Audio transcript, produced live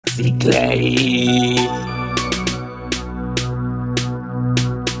See Clay.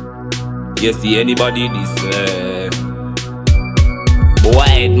 You see anybody this way?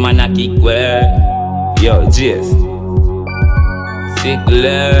 White man a kick way. Yo, Jess. See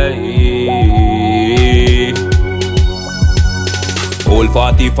Clay. Old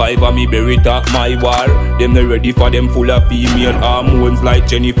 45 and me buried at my war. Them not ready for them full of female hormones like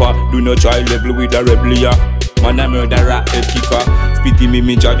Jennifer. Do not try level with a rebellion. Man a murderer, head kicker. Spitting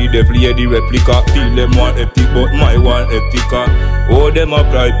me jah the devil, yeah the replica. Feel them one epic but my one epica. Oh them a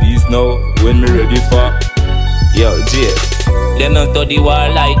cry peace now when me ready for. Yo J. Them not study war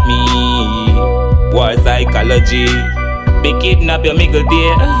like me. War psychology. Be kidnap your middle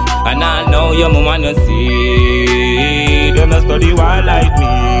day. And I know your mama no see. Them not study war like me.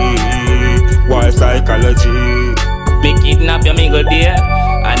 War psychology. Be kidnap your middle day.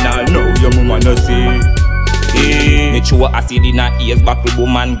 And I know your mama no see. Me throw acid in her ears, buckle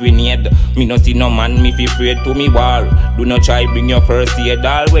boom and grenade. Me no see no man, me feel afraid to me war. Do not try bring your first aid.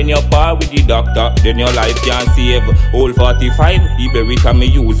 All when you par with the doctor, then your life can save. Old 45, he bury can me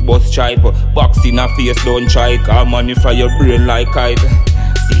use bus stripe. Box in her face, don't try, cause money fry your brain like kite.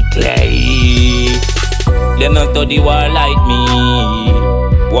 See Clay. Them not study war like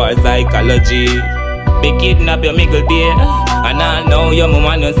me. War psychology. Be kidnap your middle day. And I know your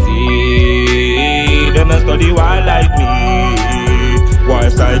mama no see. Them not study war like me. War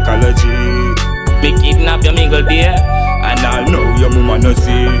psychology. Be kidnap your middle day. And I know your mama no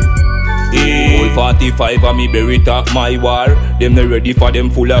see. Old 45 and me buried at my war. Them not ready for them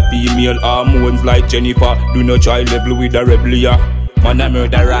full of female hormones like Jennifer. Do not try level with a rebellion. Man a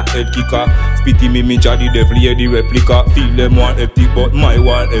murderer, head kicker. Spitting me jah the devil, yeah the replica. Feel them one epic but my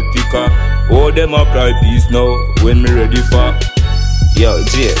one epica. Oh them a cry peace now when me ready for. Yo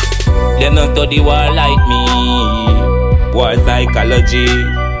J. Them not study war like me. War psychology.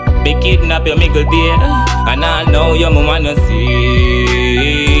 Be kidnap your middle day. And I know your mama no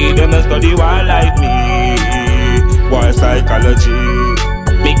see. Them not study war like me. War psychology.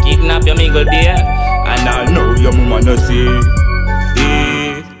 Be kidnap your middle day. And I know your mama no see.